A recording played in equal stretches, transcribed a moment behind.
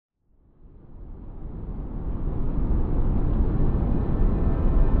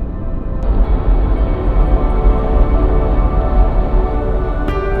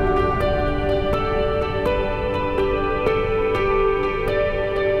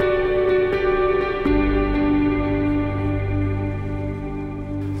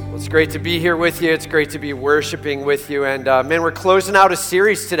great to be here with you. It's great to be worshiping with you. And man, we're closing out a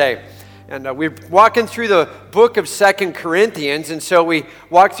series today. And we're walking through the book of 2 Corinthians. And so we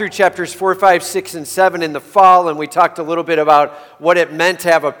walked through chapters 4, 5, 6, and 7 in the fall. And we talked a little bit about what it meant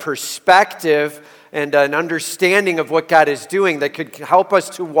to have a perspective and an understanding of what God is doing that could help us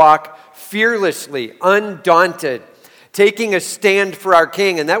to walk fearlessly, undaunted, taking a stand for our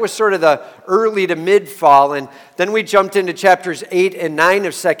King. And that was sort of the early to mid-fall. And then we jumped into chapters 8 and 9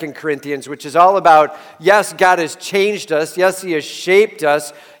 of 2 Corinthians, which is all about, yes, God has changed us. Yes, He has shaped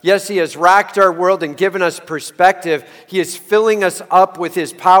us. Yes, He has rocked our world and given us perspective. He is filling us up with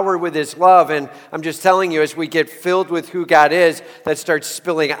His power, with His love. And I'm just telling you, as we get filled with who God is, that starts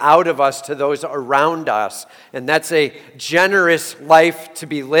spilling out of us to those around us. And that's a generous life to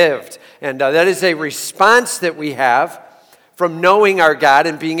be lived. And that is a response that we have from knowing our God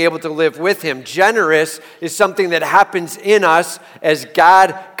and being able to live with Him. Generous is something that happens in us as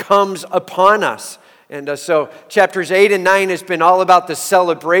God comes upon us. And so chapters 8 and 9 has been all about the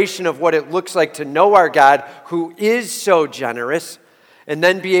celebration of what it looks like to know our God, who is so generous, and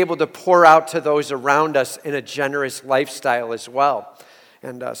then be able to pour out to those around us in a generous lifestyle as well.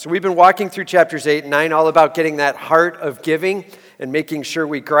 And so we've been walking through chapters 8 and 9, all about getting that heart of giving and making sure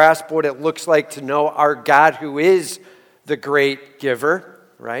we grasp what it looks like to know our God, who is the great giver,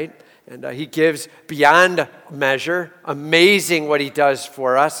 right? And He gives beyond measure. Amazing what He does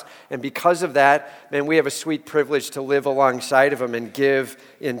for us. And because of that, man, we have a sweet privilege to live alongside of Him and give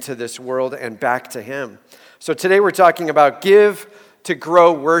into this world and back to Him. So today we're talking about give to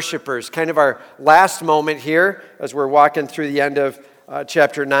grow worshipers, kind of our last moment here as we're walking through the end of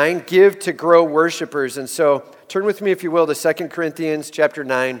chapter 9. Give to grow worshipers. And so turn with me, if you will, to 2 Corinthians chapter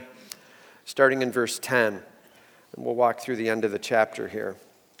 9, starting in verse 10. And we'll walk through the end of the chapter here.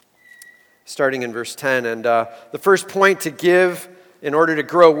 Starting in verse 10. And the first point to give in order to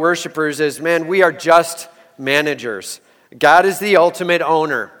grow worshipers is, man, we are just managers. God is the ultimate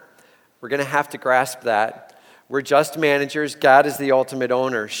owner. We're going to have to grasp that. We're just managers. God is the ultimate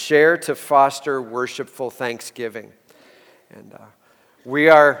owner. Share to foster worshipful thanksgiving. And we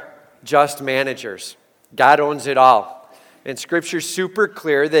are just managers. God owns it all. And Scripture's super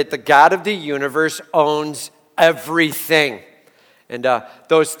clear that the God of the universe owns everything. And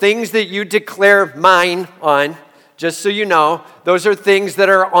those things that you declare mine on, just so you know, those are things that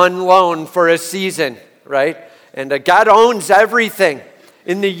are on loan for a season, right? And God owns everything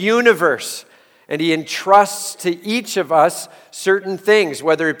in the universe. And He entrusts to each of us certain things,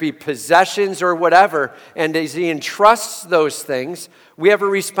 whether it be possessions or whatever. And as He entrusts those things, we have a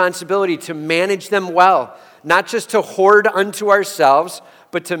responsibility to manage them well, not just to hoard unto ourselves,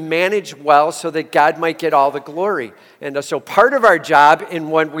 but to manage well so that God might get all the glory. And so part of our job in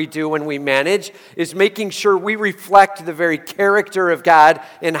what we do when we manage is making sure we reflect the very character of God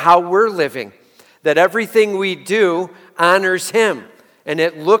in how we're living, that everything we do honors Him and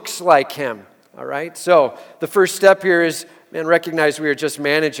it looks like Him. All right? So the first step here is, man, recognize we are just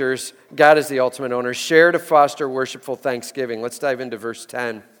managers. God is the ultimate owner. Share to foster worshipful thanksgiving. Let's dive into verse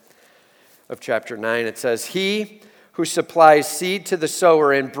 10 of chapter 9. It says, He who supplies seed to the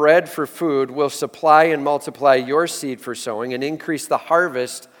sower and bread for food will supply and multiply your seed for sowing and increase the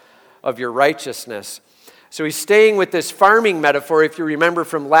harvest of your righteousness. So he's staying with this farming metaphor. If you remember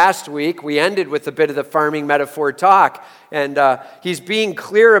from last week, we ended with a bit of the farming metaphor talk. And he's being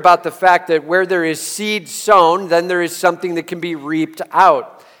clear about the fact that where there is seed sown, then there is something that can be reaped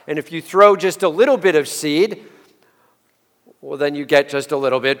out. And if you throw just a little bit of seed, well, then you get just a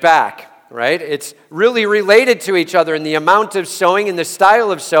little bit back. Right? It's really related to each other, and the amount of sowing and the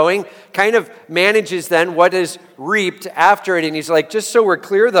style of sowing kind of manages then what is reaped after it. And he's like, just so we're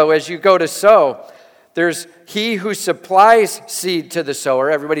clear though, as you go to sow, there's He who supplies seed to the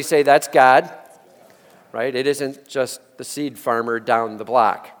sower. Everybody say that's God, right? It isn't just the seed farmer down the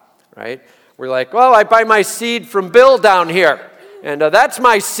block, right? We're like, well, I buy my seed from Bill down here, and that's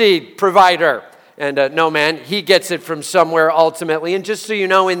my seed provider. And no, man, He gets it from somewhere ultimately. And just so you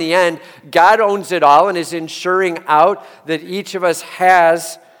know, in the end, God owns it all and is ensuring out that each of us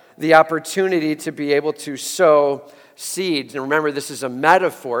has the opportunity to be able to sow seeds. And remember, this is a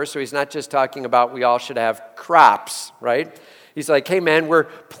metaphor, so He's not just talking about we all should have crops, right? He's like, hey, man, we're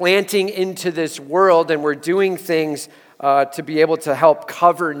planting into this world and we're doing things to be able to help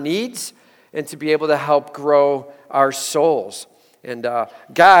cover needs and to be able to help grow our souls. And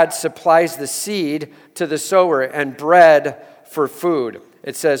God supplies the seed to the sower and bread for food.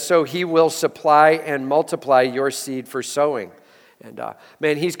 It says, so He will supply and multiply your seed for sowing. And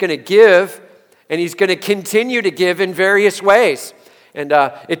man, He's going to give, and He's going to continue to give in various ways. And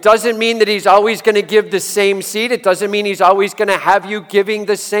it doesn't mean that he's always going to give the same seed. It doesn't mean he's always going to have you giving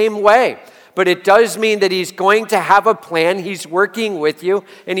the same way. But it does mean that he's going to have a plan. He's working with you,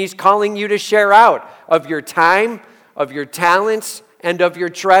 and he's calling you to share out of your time, of your talents, and of your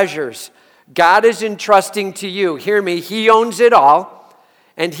treasures. God is entrusting to you, hear me, he owns it all,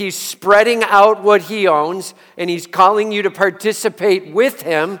 and he's spreading out what he owns, and he's calling you to participate with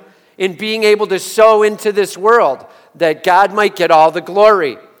him in being able to sow into this world, that God might get all the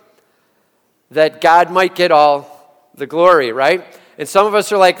glory. That God might get all the glory, right? And some of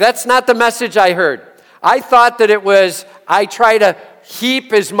us are like, that's not the message I heard. I thought that it was, I try to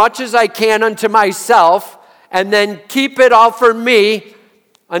heap as much as I can unto myself and then keep it all for me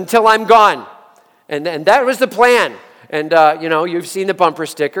until I'm gone. And that was the plan. And, you've seen the bumper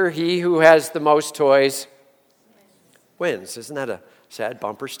sticker. He who has the most toys wins. Isn't that a sad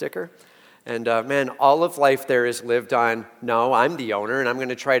bumper sticker? And all of life there is lived on, no, I'm the owner, and I'm going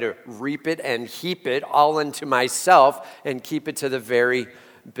to try to reap it and heap it all into myself and keep it to the very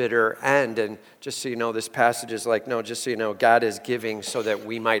bitter end. And just so you know, this passage is like, no, just so you know, God is giving so that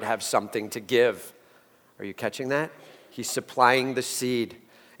we might have something to give. Are you catching that? He's supplying the seed.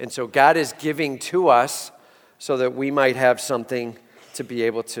 And so God is giving to us so that we might have something to be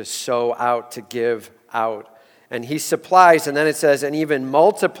able to sow out, to give out. And he supplies, and then it says, and even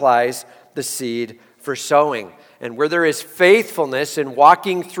multiplies the seed for sowing. And where there is faithfulness in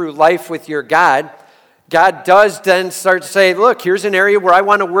walking through life with your God, God does then start to say, look, here's an area where I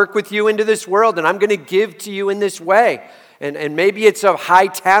want to work with you into this world, and I'm going to give to you in this way. And maybe it's of high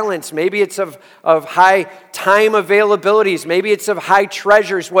talents. Maybe it's of high time availabilities. Maybe it's of high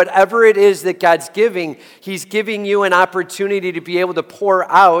treasures. Whatever it is that God's giving, he's giving you an opportunity to be able to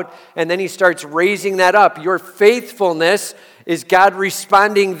pour out, and then he starts raising that up. Your faithfulness is God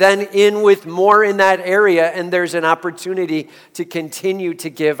responding then in with more in that area, and there's an opportunity to continue to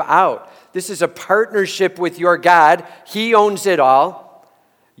give out. This is a partnership with your God. He owns it all.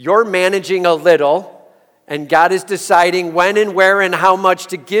 You're managing a little. And God is deciding when and where and how much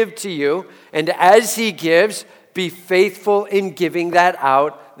to give to you. And as he gives, be faithful in giving that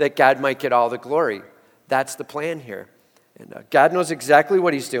out, that God might get all the glory. That's the plan here. And God knows exactly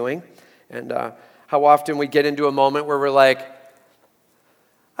what he's doing. And how often we get into a moment where we're like,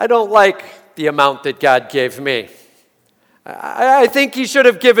 I don't like the amount that God gave me. I think he should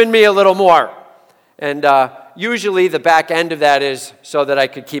have given me a little more. And usually the back end of that is so that I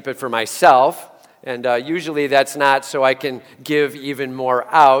could keep it for myself. And usually that's not so I can give even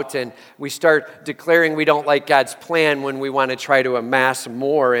more out. And we start declaring we don't like God's plan when we want to try to amass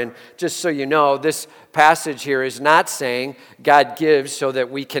more. And just so you know, this passage here is not saying God gives so that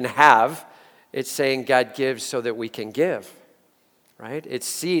we can have. It's saying God gives so that we can give. Right? It's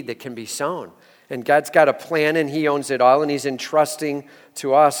seed that can be sown. And God's got a plan, and he owns it all, and he's entrusting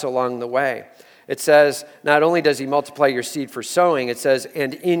to us along the way. It says, not only does he multiply your seed for sowing, it says,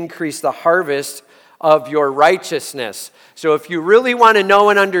 and increase the harvest of your righteousness. So if you really want to know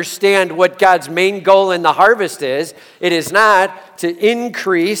and understand what God's main goal in the harvest is, it is not to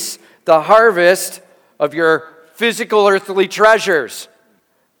increase the harvest of your physical earthly treasures.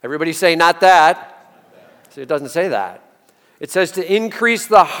 Everybody say, not that. So it doesn't say that. It says to increase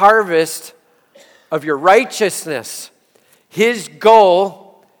the harvest of your righteousness. His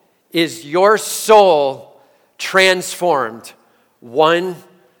goal is your soul transformed 1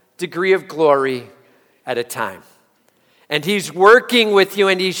 degree of glory at a time. And he's working with you,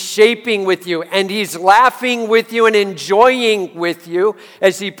 and he's shaping with you, and he's laughing with you and enjoying with you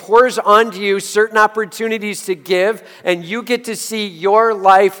as he pours onto you certain opportunities to give, and you get to see your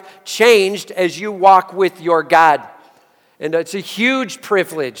life changed as you walk with your God. And it's a huge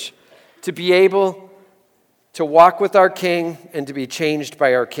privilege to be able to walk with our King and to be changed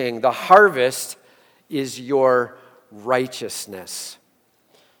by our King. The harvest is your righteousness.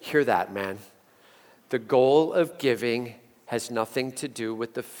 Hear that, man. The goal of giving has nothing to do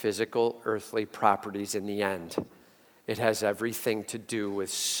with the physical, earthly properties in the end. It has everything to do with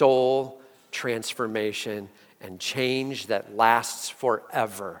soul transformation and change that lasts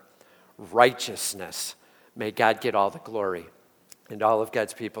forever. Righteousness. May God get all the glory. And all of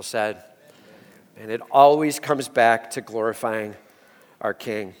God's people said, and it always comes back to glorifying our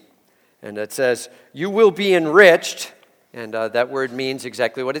King. And it says, you will be enriched, and that word means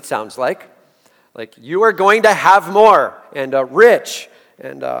exactly what it sounds like. Like you are going to have more, and rich,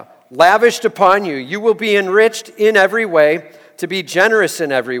 and lavished upon you. You will be enriched in every way, to be generous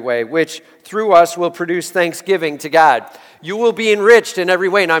in every way, which through us will produce thanksgiving to God. You will be enriched in every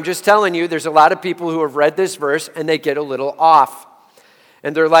way. And I'm just telling you, there's a lot of people who have read this verse, and they get a little off.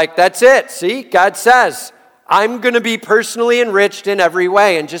 And they're like, that's it. See, God says, I'm going to be personally enriched in every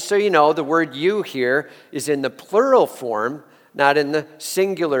way. And just so you know, the word you here is in the plural form, not in the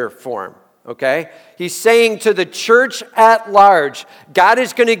singular form. Okay? He's saying to the church at large, God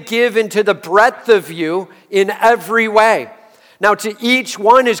is going to give into the breadth of you in every way. Now, to each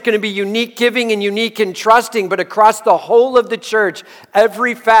one is going to be unique giving and unique entrusting, but across the whole of the church,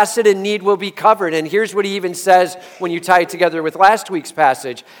 every facet and need will be covered. And here's what he even says when you tie it together with last week's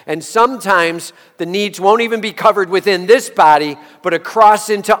passage. And sometimes the needs won't even be covered within this body, but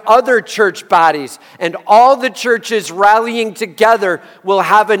across into other church bodies. And all the churches rallying together will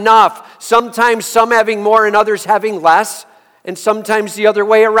have enough. Sometimes some having more and others having less, and sometimes the other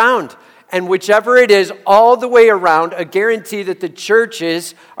way around. And whichever it is, all the way around, a guarantee that the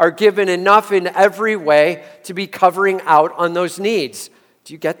churches are given enough in every way to be covering out on those needs.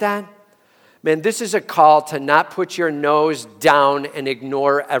 Do you get that? Man, this is a call to not put your nose down and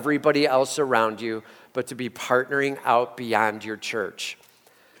ignore everybody else around you, but to be partnering out beyond your church.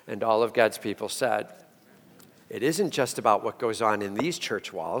 And all of God's people said, it isn't just about what goes on in these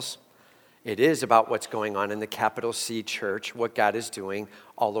church walls. It is about what's going on in the capital C church, what God is doing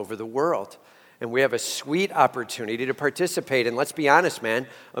all over the world. And we have a sweet opportunity to participate. And let's be honest, man,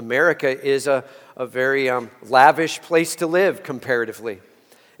 America is a very lavish place to live comparatively.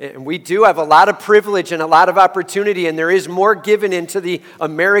 And we do have a lot of privilege and a lot of opportunity, and there is more given into the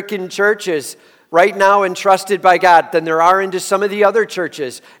American churches right now entrusted by God than there are into some of the other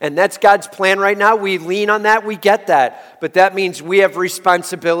churches. And that's God's plan right now. We lean on that. We get that. But that means we have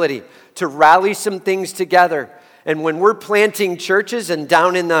responsibility to rally some things together. And when we're planting churches and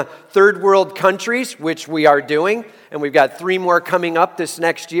down in the third world countries, which we are doing, and we've got 3 more coming up this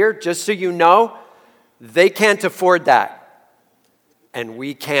next year, just so you know, they can't afford that. And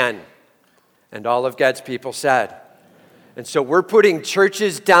we can. And all of God's people said. And so we're putting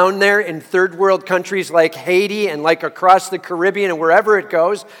churches down there in third world countries like Haiti and like across the Caribbean and wherever it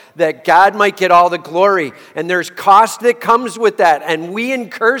goes, that God might get all the glory. And there's cost that comes with that. And we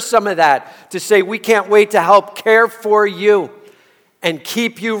incur some of that to say we can't wait to help care for you and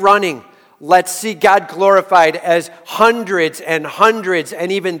keep you running. Let's see God glorified as hundreds and hundreds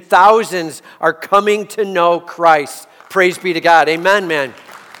and even thousands are coming to know Christ. Praise be to God. Amen, man.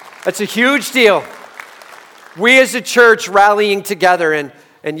 That's a huge deal. We as a church rallying together, and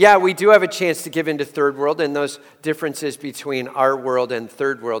yeah, we do have a chance to give into third world, and those differences between our world and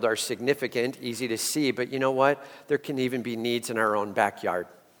third world are significant, easy to see, but you know what? There can even be needs in our own backyard.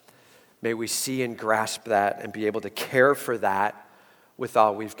 May we see and grasp that and be able to care for that with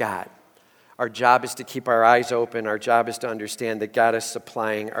all we've got. Our job is to keep our eyes open. Our job is to understand that God is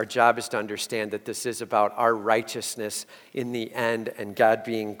supplying. Our job is to understand that this is about our righteousness in the end and God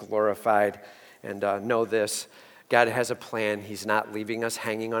being glorified. And know this, God has a plan. He's not leaving us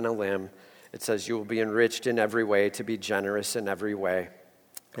hanging on a limb. It says you will be enriched in every way, to be generous in every way.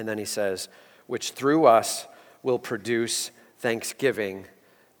 And then he says, which through us will produce thanksgiving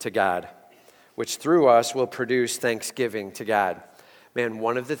to God. Which through us will produce thanksgiving to God. Man,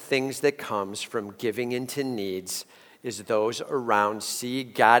 one of the things that comes from giving into needs is those around see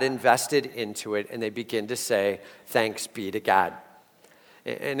God invested into it and they begin to say, thanks be to God.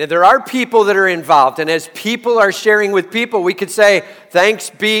 And there are people that are involved, and as people are sharing with people, we could say,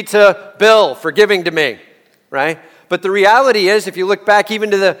 thanks be to Bill for giving to me, right? But the reality is, if you look back even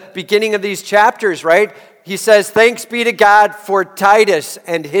to the beginning of these chapters, right, he says, thanks be to God for Titus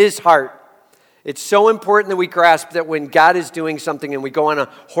and his heart. It's so important that we grasp that when God is doing something and we go on a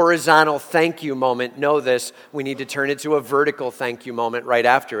horizontal thank you moment, know this, we need to turn it to a vertical thank you moment right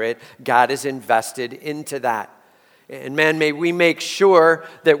after it. God is invested into that. And man, may we make sure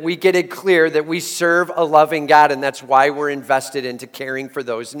that we get it clear that we serve a loving God, and that's why we're invested into caring for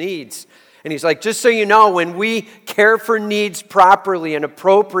those needs. And he's like, just so you know, when we care for needs properly and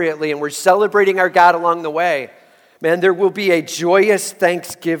appropriately, and we're celebrating our God along the way, man, there will be a joyous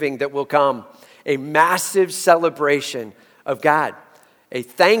thanksgiving that will come, a massive celebration of God, a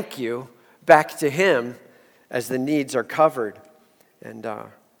thank you back to him as the needs are covered. And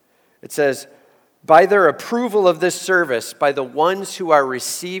it says, by their approval of this service, by the ones who are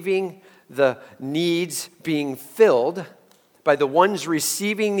receiving the needs being filled, by the ones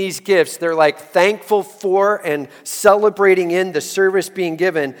receiving these gifts, they're like thankful for and celebrating in the service being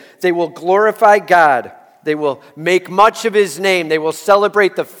given. They will glorify God. They will make much of his name. They will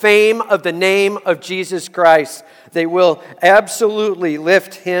celebrate the fame of the name of Jesus Christ. They will absolutely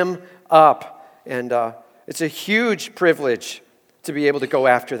lift him up. And it's a huge privilege to be able to go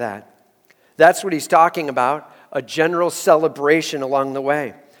after that. That's what he's talking about, a general celebration along the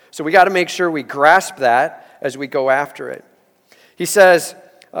way. So we got to make sure we grasp that as we go after it. He says,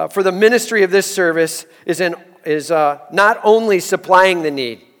 For the ministry of this service is not only supplying the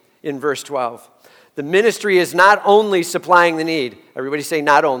need in verse 12. The ministry is not only supplying the need. Everybody say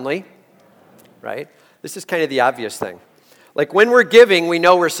not only, right? This is kind of the obvious thing. Like when we're giving, we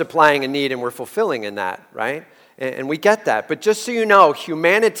know we're supplying a need and we're fulfilling in that, right? And we get that. But just so you know,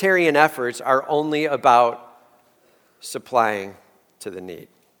 humanitarian efforts are only about supplying to the need.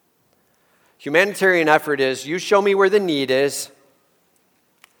 Humanitarian effort is, you show me where the need is,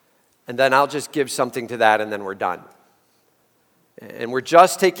 and then I'll just give something to that, and then we're done. And we're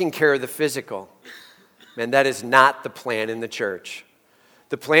just taking care of the physical. And that is not the plan in the church.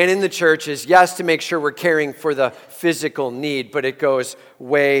 The plan in the church is, yes, to make sure we're caring for the physical need, but it goes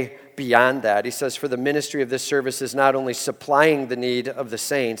way beyond that. He says, for the ministry of this service is not only supplying the need of the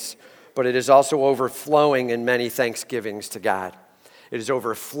saints, but it is also overflowing in many thanksgivings to God. It is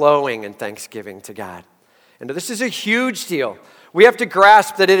overflowing in thanksgiving to God. And this is a huge deal. We have to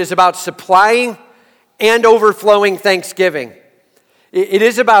grasp that it is about supplying and overflowing thanksgiving. It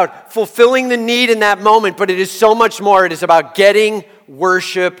is about fulfilling the need in that moment, but it is so much more. It is about getting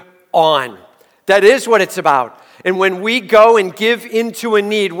worship on. That is what it's about. And when we go and give into a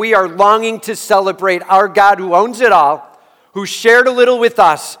need, we are longing to celebrate our God who owns it all, who shared a little with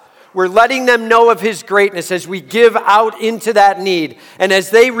us. We're letting them know of his greatness as we give out into that need. And as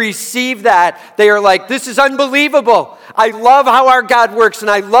they receive that, they are like, this is unbelievable. I love how our God works, and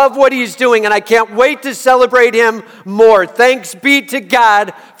I love what he's doing, and I can't wait to celebrate him more. Thanks be to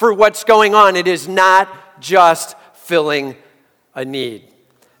God for what's going on. It is not just filling a need.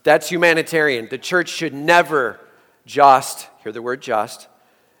 That's humanitarian. The church should never just, hear the word just,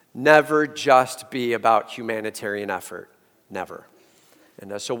 never just be about humanitarian effort. Never.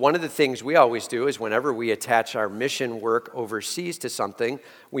 And so one of the things we always do is whenever we attach our mission work overseas to something,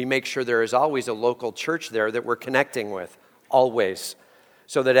 we make sure there is always a local church there that we're connecting with, always.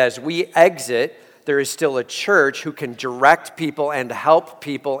 So that as we exit, there is still a church who can direct people and help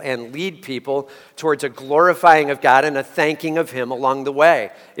people and lead people towards a glorifying of God and a thanking of him along the way.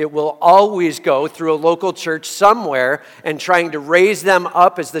 It will always go through a local church somewhere and trying to raise them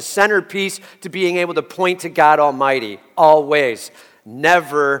up as the centerpiece to being able to point to God Almighty, always.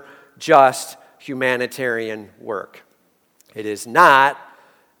 Never just humanitarian work. It is not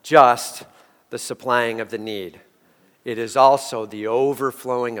just the supplying of the need. It is also the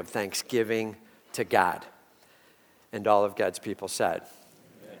overflowing of thanksgiving to God. And all of God's people said.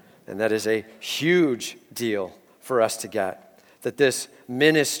 And that is a huge deal for us to get. That this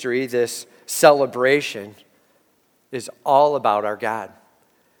ministry, this celebration, is all about our God.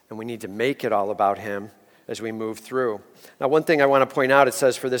 And we need to make it all about him as we move through. Now, one thing I want to point out, it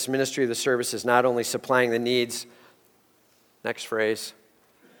says, for this ministry of the service is not only supplying the needs, next phrase,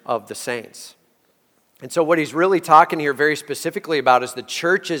 of the saints. And so what he's really talking here very specifically about is the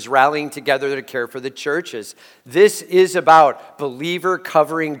churches rallying together to care for the churches. This is about believer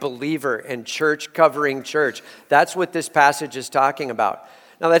covering believer and church covering church. That's what this passage is talking about.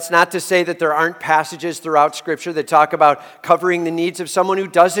 Now, that's not to say that there aren't passages throughout Scripture that talk about covering the needs of someone who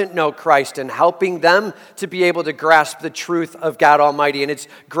doesn't know Christ and helping them to be able to grasp the truth of God Almighty. And it's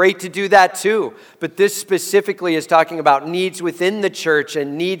great to do that too. But this specifically is talking about needs within the church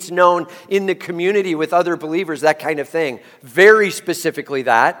and needs known in the community with other believers, that kind of thing. Very specifically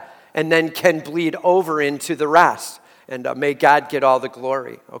that, and then can bleed over into the rest. And may God get all the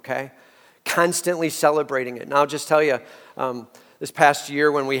glory, okay? Constantly celebrating it. Now, I'll just tell you, this past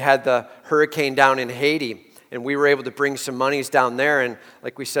year when we had the hurricane down in Haiti, and we were able to bring some monies down there, and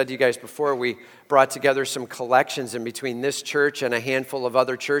like we said to you guys before, we brought together some collections, and between this church and a handful of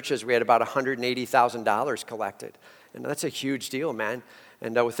other churches, we had about $180,000 collected. And that's a huge deal, man.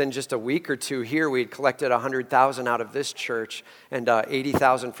 And within just a week or two here, we had collected $100,000 out of this church and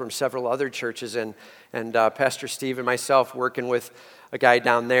 $80,000 from several other churches. And Pastor Steve and myself working with a guy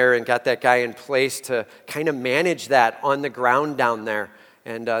down there and got that guy in place to kind of manage that on the ground down there.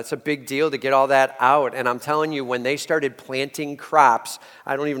 And it's a big deal to get all that out. And I'm telling you, when they started planting crops,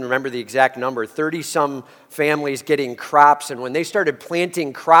 I don't even remember the exact number, 30-some families getting crops. And when they started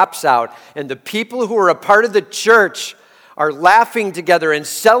planting crops out, and the people who are a part of the church are laughing together and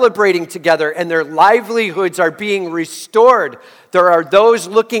celebrating together, and their livelihoods are being restored, there are those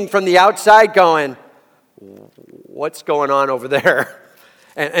looking from the outside going, what's going on over there?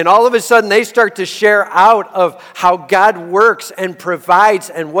 And all of a sudden, they start to share out of how God works and provides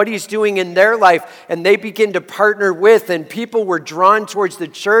and what he's doing in their life. And they begin to partner with, and people were drawn towards the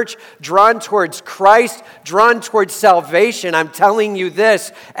church, drawn towards Christ, drawn towards salvation. I'm telling you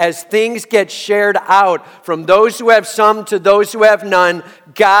this, as things get shared out from those who have some to those who have none,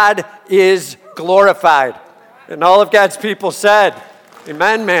 God is glorified. And all of God's people said,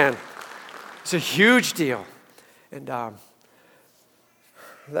 Amen, man. It's a huge deal. And that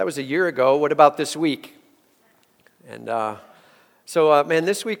was a year ago. What about this week? And man,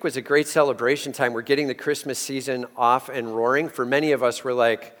 this week was a great celebration time. We're getting the Christmas season off and roaring. For many of us, we're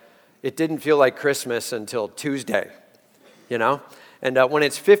like, it didn't feel like Christmas until Tuesday, you know? And when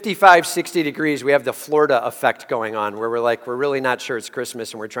it's 55, 60 degrees, we have the Florida effect going on where we're really not sure it's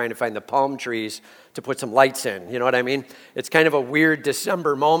Christmas and we're trying to find the palm trees to put some lights in. You know what I mean? It's kind of a weird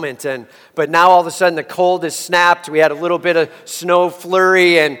December moment. But now all of a sudden the cold has snapped. We had a little bit of snow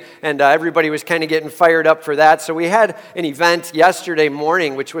flurry and everybody was kind of getting fired up for that. So we had an event yesterday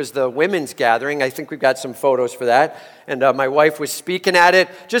morning, which was the women's gathering. I think we've got some photos for that. And my wife was speaking at it.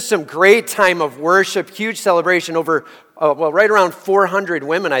 Just some great time of worship, huge celebration over right around 400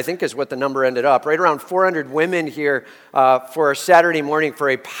 women, I think is what the number ended up. Right around 400 women here for a Saturday morning for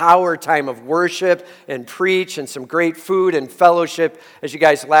a power time of worship and preach and some great food and fellowship as you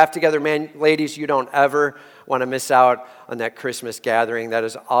guys laugh together. Man, ladies, you don't ever want to miss out on that Christmas gathering. That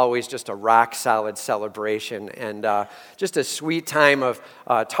is always just a rock-solid celebration and just a sweet time of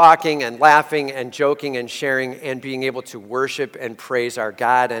talking and laughing and joking and sharing and being able to worship and praise our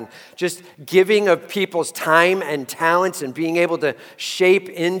God and just giving of people's time and talents and being able to shape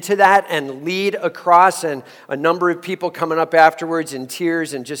into that and lead across, and a number of people coming up afterwards in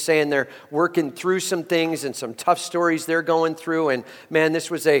tears and just saying they're working through some things and some tough stories they're going through. And man,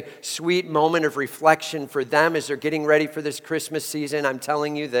 this was a sweet moment of reflection for them as they're getting ready for this Christmas season. I'm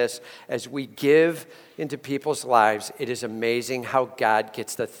telling you this, as we give into people's lives, it is amazing how God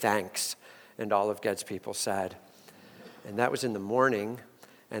gets the thanks. And all of God's people said. And that was in the morning.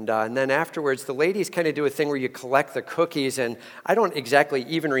 And then afterwards, the ladies kind of do a thing where you collect the cookies. And I don't exactly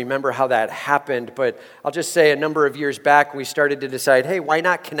even remember how that happened, but I'll just say a number of years back, we started to decide, hey, why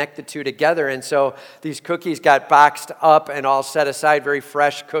not connect the two together? And so these cookies got boxed up and all set aside, very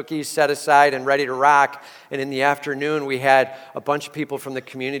fresh cookies set aside and ready to rock. And in the afternoon, we had a bunch of people from the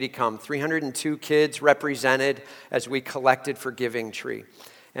community come, 302 kids represented as we collected for Giving Tree.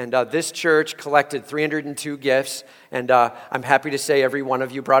 And this church collected 302 gifts, and I'm happy to say every one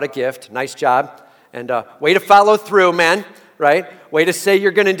of you brought a gift. Nice job. And way to follow through, man, right? Way to say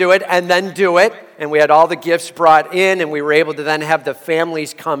you're going to do it and then do it. And we had all the gifts brought in, and we were able to then have the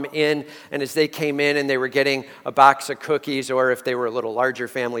families come in. And as they came in and they were getting a box of cookies, or if they were a little larger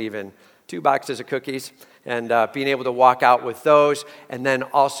family, even 2 boxes of cookies, and being able to walk out with those, and then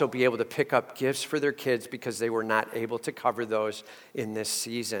also be able to pick up gifts for their kids because they were not able to cover those in this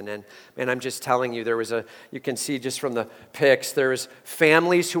season. And I'm just telling you, you can see just from the pics, there was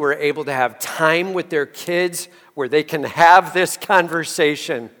families who were able to have time with their kids where they can have this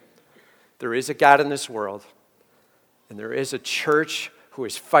conversation. There is a God in this world, and there is a church who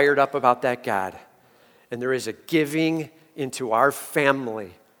is fired up about that God, and there is a giving into our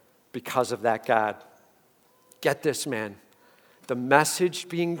family because of that God. Get this, man. The message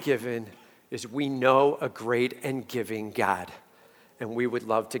being given is we know a great and giving God, and we would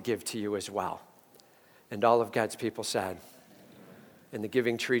love to give to you as well. And all of God's people said. And the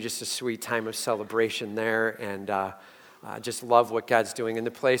Giving Tree, just a sweet time of celebration there, and I just love what God's doing in the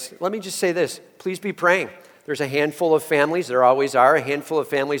place. Let me just say this. Please be praying. There's a handful of families, there always are, a handful of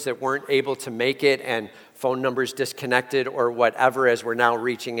families that weren't able to make it, and phone numbers disconnected or whatever as we're now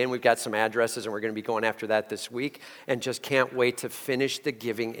reaching in. We've got some addresses, and we're going to be going after that this week, and just can't wait to finish the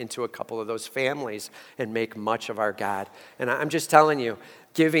giving into a couple of those families and make much of our God. And I'm just telling you,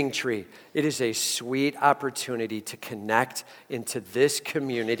 Giving Tree, it is a sweet opportunity to connect into this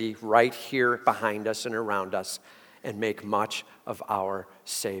community right here behind us and around us and make much of our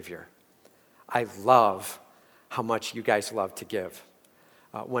Savior. I love how much you guys love to give.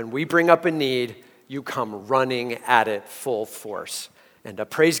 When we bring up a need, you come running at it full force. And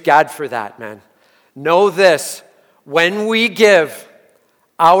praise God for that, man. Know this, when we give,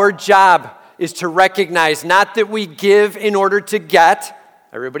 our job is to recognize not that we give in order to get.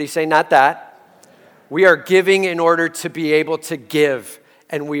 Everybody say not that. We are giving in order to be able to give.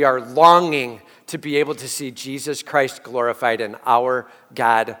 And we are longing to be able to see Jesus Christ glorified and our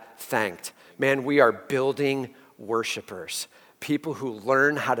God thanked. Man, we are building worshipers, people who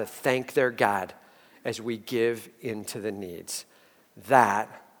learn how to thank their God as we give into the needs.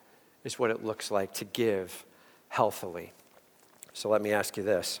 That is what it looks like to give healthily. So let me ask you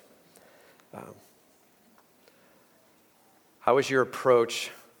this. How is your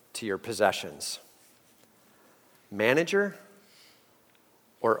approach to your possessions? Manager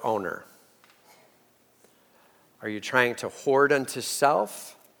or owner? Are you trying to hoard unto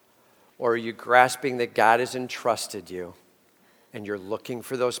self, or are you grasping that God has entrusted you and you're looking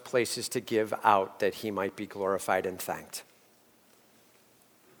for those places to give out that he might be glorified and thanked?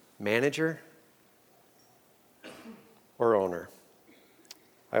 Manager or owner?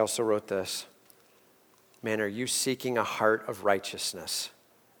 I also wrote this. Man, are you seeking a heart of righteousness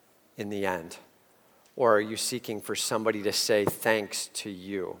in the end? Or are you seeking for somebody to say thanks to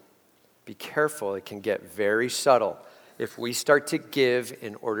you? Be careful, it can get very subtle. If we start to give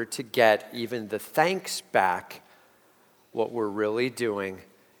in order to get even the thanks back, what we're really doing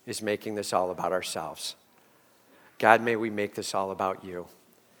is making this all about ourselves. God, may we make this all about you.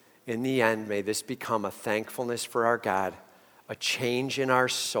 In the end, may this become a thankfulness for our God, a change in our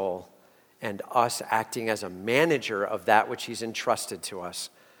soul, and us acting as a manager of that which he's entrusted to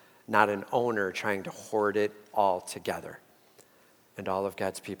us, not an owner trying to hoard it all together. And all of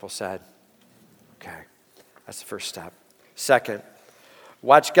God's people said, okay, that's the first step. Second,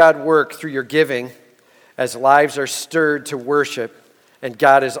 watch God work through your giving as lives are stirred to worship and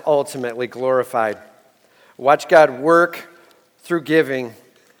God is ultimately glorified. Watch God work through giving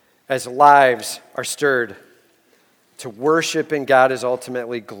as lives are stirred to worship and God is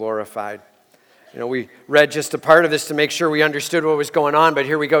ultimately glorified. You know, we read just a part of this to make sure we understood what was going on, but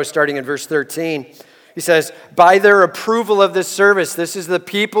here we go, starting in verse 13. He says, by their approval of this service, this is the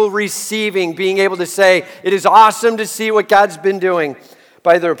people receiving, being able to say, it is awesome to see what God's been doing.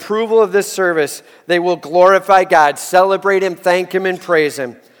 By their approval of this service, they will glorify God, celebrate him, thank him, and praise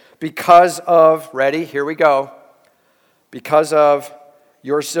him because of, ready, here we go, because of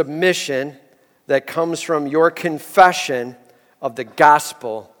your submission that comes from your confession of the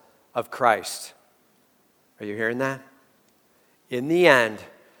gospel of Christ. Are you hearing that? In the end,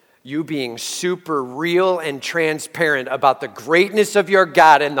 you being super real and transparent about the greatness of your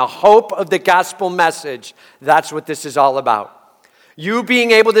God and the hope of the gospel message, that's what this is all about. You being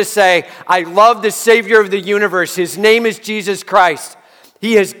able to say, I love the Savior of the universe. His name is Jesus Christ.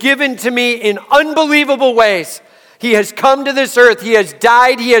 He has given to me in unbelievable ways. He has come to this earth. He has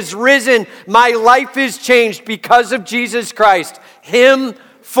died. He has risen. My life is changed because of Jesus Christ. Him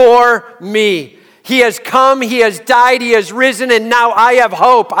for me. He has come, he has died, he has risen, and now I have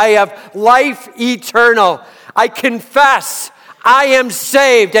hope. I have life eternal. I confess I am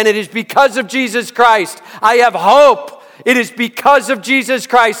saved, and it is because of Jesus Christ. I have hope. It is because of Jesus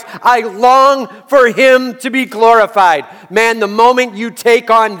Christ. I long for him to be glorified. Man, the moment you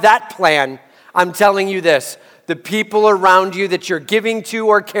take on that plan, I'm telling you this, the people around you that you're giving to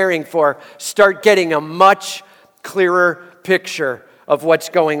or caring for start getting a much clearer picture of what's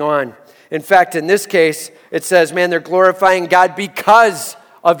going on. In fact, in this case, it says, man, they're glorifying God because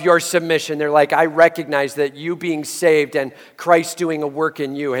of your submission. They're like, I recognize that you being saved and Christ doing a work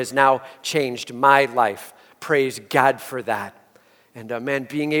in you has now changed my life. Praise God for that. And man,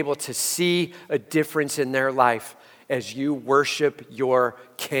 being able to see a difference in their life as you worship your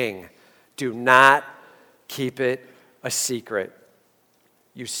King. Do not keep it a secret.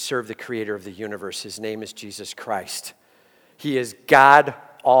 You serve the creator of the universe. His name is Jesus Christ. He is God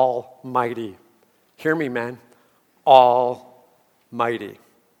Almighty. Hear me, man. Almighty.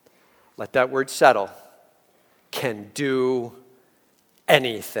 Let that word settle. Can do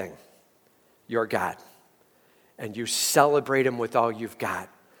anything. You're God. And you celebrate him with all you've got.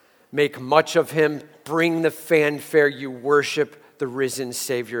 Make much of him. Bring the fanfare. You worship the risen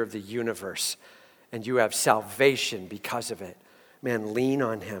Savior of the universe. And you have salvation because of it. Man, lean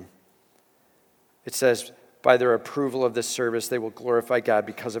on him. It says, by their approval of this service, they will glorify God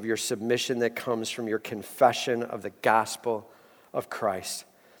because of your submission that comes from your confession of the gospel of Christ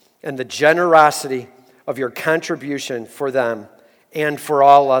and the generosity of your contribution for them and for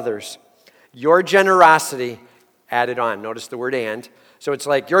all others. Your generosity added on. Notice the word and. So it's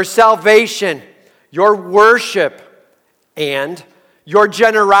like your salvation, your worship, and your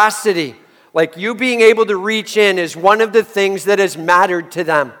generosity. Like you being able to reach in is one of the things that has mattered to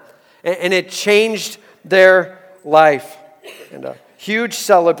them. And it changed their life. And a huge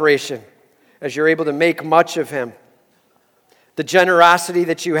celebration as you're able to make much of him. The generosity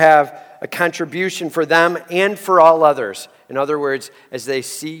that you have, a contribution for them and for all others. In other words, as they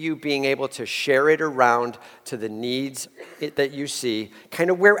see you being able to share it around to the needs that you see,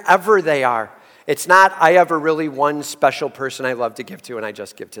 kind of wherever they are. It's not, I have a really one special person I love to give to and I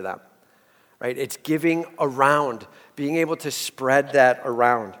just give to them. Right? It's giving around, being able to spread that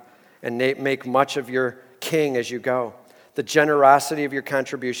around. And make much of your King as you go. The generosity of your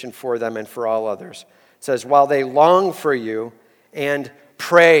contribution for them and for all others. It says, while they long for you and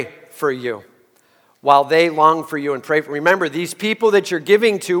pray for you. While they long for you and pray for you. Remember, these people that you're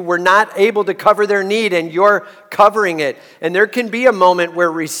giving to were not able to cover their need, and you're covering it. And there can be a moment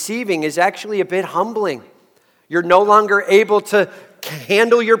where receiving is actually a bit humbling. You're no longer able to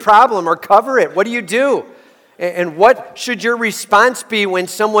handle your problem or cover it. What do? And what should your response be when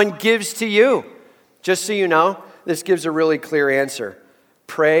someone gives to you? Just so you know, this gives a really clear answer.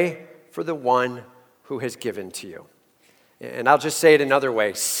 Pray for the one who has given to you. And I'll just say it another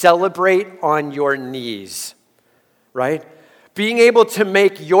way. Celebrate on your knees, right? Being able to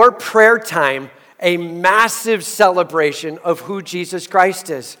make your prayer time a massive celebration of who Jesus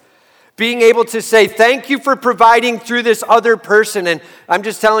Christ is. Being able to say, thank you for providing through this other person. And I'm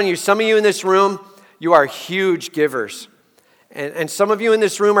just telling you, some of you in this room, you are huge givers. And some of you in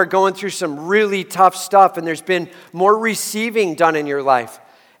this room are going through some really tough stuff, and there's been more receiving done in your life.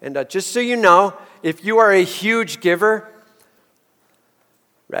 And just so you know, if you are a huge giver,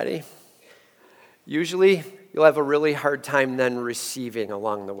 ready? Usually, you'll have a really hard time then receiving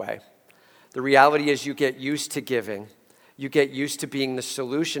along the way. The reality is you get used to giving. You get used to being the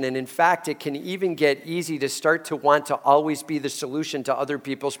solution. And in fact, it can even get easy to start to want to always be the solution to other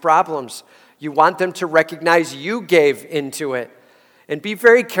people's problems. You want them to recognize you gave into it. And be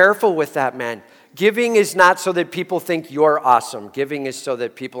very careful with that, man. Giving is not so that people think you're awesome. Giving is so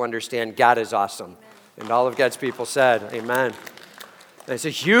that people understand God is awesome. And all of God's people said, amen. It's a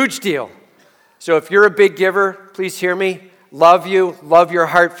huge deal. So if you're a big giver, please hear me. Love you. Love your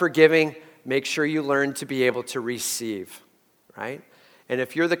heart for giving. Make sure you learn to be able to receive, right? And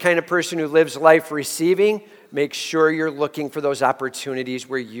if you're the kind of person who lives life receiving, make sure you're looking for those opportunities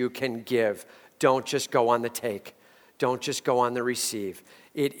where you can give. Don't just go on the take. Don't just go on the receive.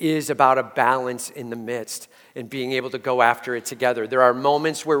 It is about a balance in the midst and being able to go after it together. There are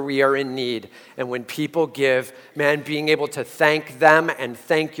moments where we are in need, and when people give, man, being able to thank them and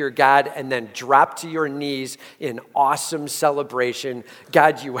thank your God and then drop to your knees in awesome celebration.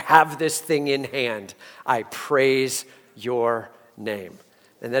 God, you have this thing in hand. I praise your name.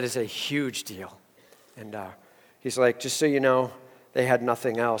 And that is a huge deal. And he's like, just so you know, they had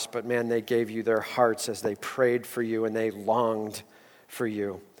nothing else, but man, they gave you their hearts as they prayed for you and they longed for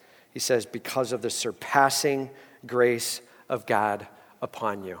you. He says, because of the surpassing grace of God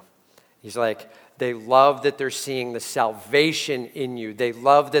upon you. He's like, they love that they're seeing the salvation in you. They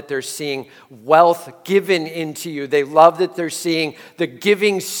love that they're seeing wealth given into you. They love that they're seeing the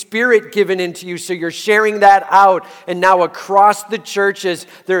giving spirit given into you. So you're sharing that out. And now across the churches,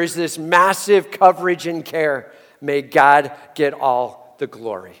 there is this massive coverage and care. May God get all the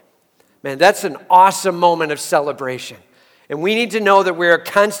glory. Man, that's an awesome moment of celebration. And we need to know that we are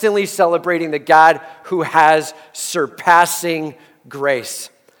constantly celebrating the God who has surpassing grace.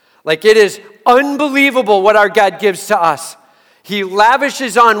 Like, it is unbelievable what our God gives to us. He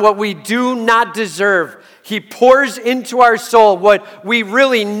lavishes on what we do not deserve. He pours into our soul what we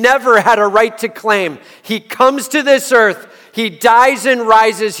really never had a right to claim. He comes to this earth. He dies and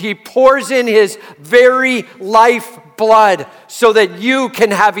rises. He pours in his very life blood so that you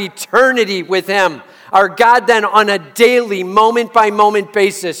can have eternity with him. Our God then on a daily, moment-by-moment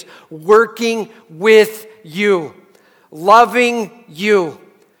basis, working with you, loving you,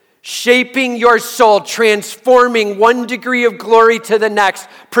 shaping your soul, transforming one degree of glory to the next,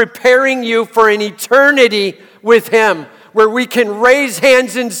 preparing you for an eternity with him, where we can raise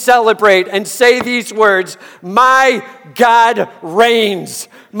hands and celebrate and say these words, my God reigns.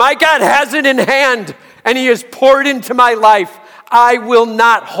 My God has it in hand, and he has poured into my life. I will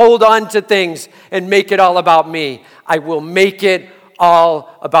not hold on to things and make it all about me. I will make it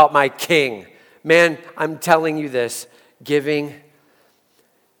all about my King. Man, I'm telling you this, giving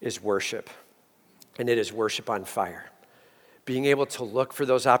is worship, and it is worship on fire. Being able to look for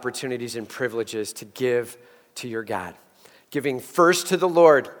those opportunities and privileges to give to your God. Giving first to the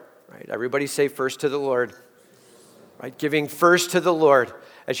Lord, right? Everybody say first to the Lord, right? Giving first to the Lord.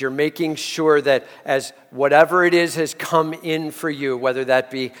 As you're making sure that as whatever it is has come in for you, whether that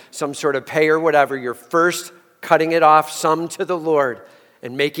be some sort of pay or whatever, you're first cutting it off some to the Lord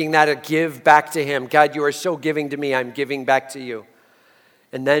and making that a give back to him. God, you are so giving to me, I'm giving back to you.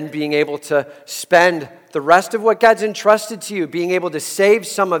 And then being able to spend the rest of what God's entrusted to you, being able to save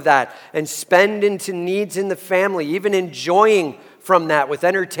some of that and spend into needs in the family, even enjoying from that with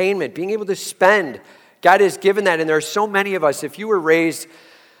entertainment, being able to spend. God has given that, and there are so many of us, if you were raised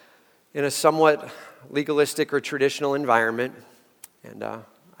in a somewhat legalistic or traditional environment, and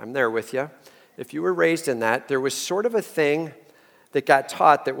I'm there with you. If you were raised in that, there was sort of a thing that got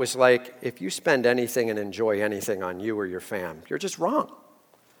taught that was like, if you spend anything and enjoy anything on you or your fam, you're just wrong.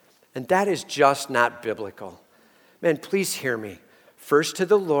 And that is just not biblical. Man, please hear me. First to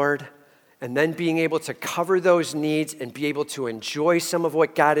the Lord, and then being able to cover those needs and be able to enjoy some of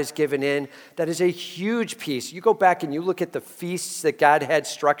what God has given in, that is a huge piece. You go back and you look at the feasts that God had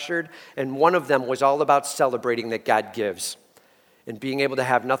structured, and one of them was all about celebrating that God gives. and being able to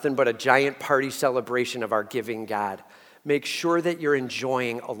have nothing but a giant party celebration of our giving God. Make sure that you're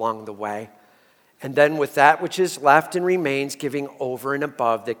enjoying along the way. And then with that which is left and remains, giving over and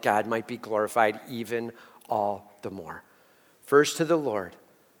above, that God might be glorified even all the more. First to the Lord,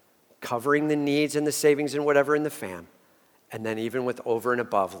 covering the needs and the savings and whatever in the fam. And then even with over and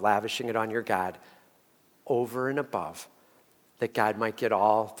above, lavishing it on your God, over and above, that God might get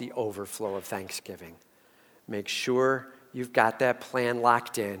all the overflow of thanksgiving. Make sure you've got that plan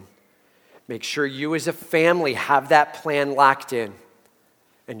locked in. Make sure you as a family have that plan locked in,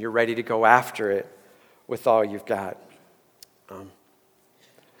 and you're ready to go after it with all you've got.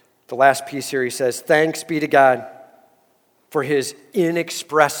 The last piece here, he says, thanks be to God for his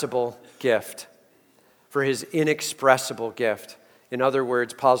inexpressible gift. For his inexpressible gift. In other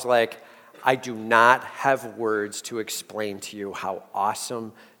words, Paul's like, I do not have words to explain to you how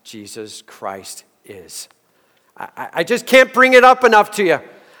awesome Jesus Christ is. I just can't bring it up enough to you.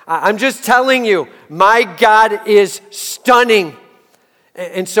 I'm just telling you, my God is stunning.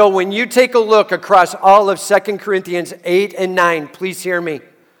 And so when you take a look across all of 2 Corinthians 8 and 9, please hear me.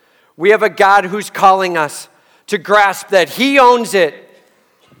 We have a God who's calling us to grasp that he owns it,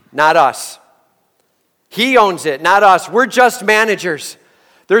 not us. He owns it, not us. We're just managers.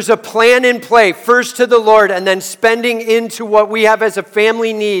 There's a plan in play, first to the Lord and then spending into what we have as a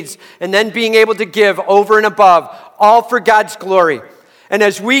family needs and then being able to give over and above, all for God's glory. And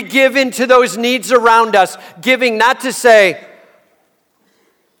as we give into those needs around us, giving not to say,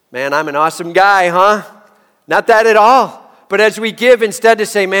 man, I'm an awesome guy, huh? Not that at all. But as we give, instead to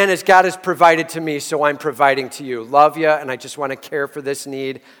say, man, as God has provided to me, so I'm providing to you. Love you, and I just want to care for this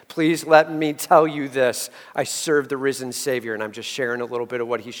need. Please let me tell you this. I serve the risen Savior, and I'm just sharing a little bit of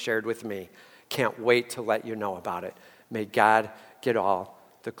what he shared with me. Can't wait to let you know about it. May God get all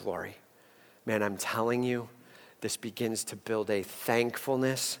the glory. Man, I'm telling you, this begins to build a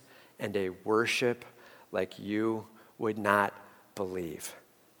thankfulness and a worship like you would not believe.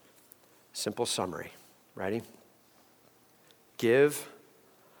 Simple summary. Ready? Give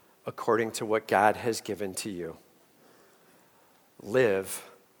according to what God has given to you. Live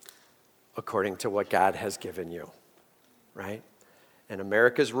according to what God has given you, right? And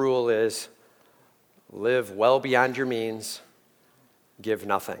America's rule is live well beyond your means, give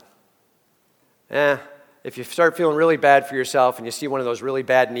nothing. If you start feeling really bad for yourself and you see one of those really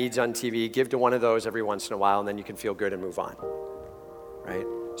bad needs on TV, give to one of those every once in a while and then you can feel good and move on, right?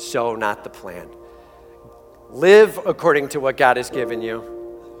 So not the plan. Live according to what God has given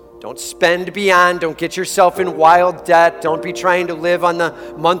you. Don't spend beyond. Don't get yourself in wild debt. Don't be trying to live on the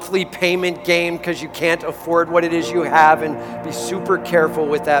monthly payment game because you can't afford what it is you have, and be super careful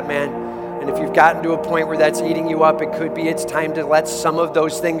with that, man. And if you've gotten to a point where that's eating you up, it could be it's time to let some of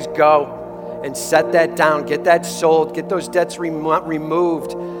those things go and set that down. Get that sold. Get those debts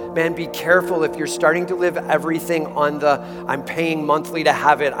removed. Man, be careful if you're starting to live everything on the I'm paying monthly to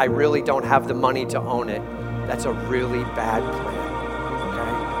have it, I really don't have the money to own it. That's a really bad plan,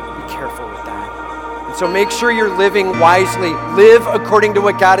 okay? Be careful with that. And so make sure you're living wisely. Live according to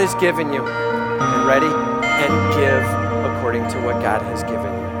what God has given you. And ready? And give according to what God has given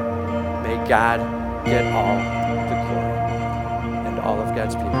you. May God get all the glory. And all of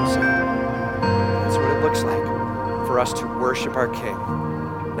God's people say, that's what it looks like for us to worship our King,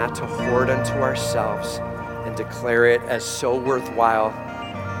 not to hoard unto ourselves and declare it as so worthwhile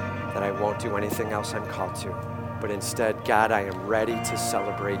that I won't do anything else I'm called to. But instead, God, I am ready to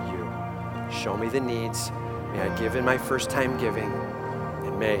celebrate you. Show me the needs. May I give in my first time giving.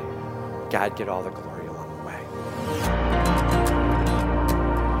 And may God get all the glory along the way.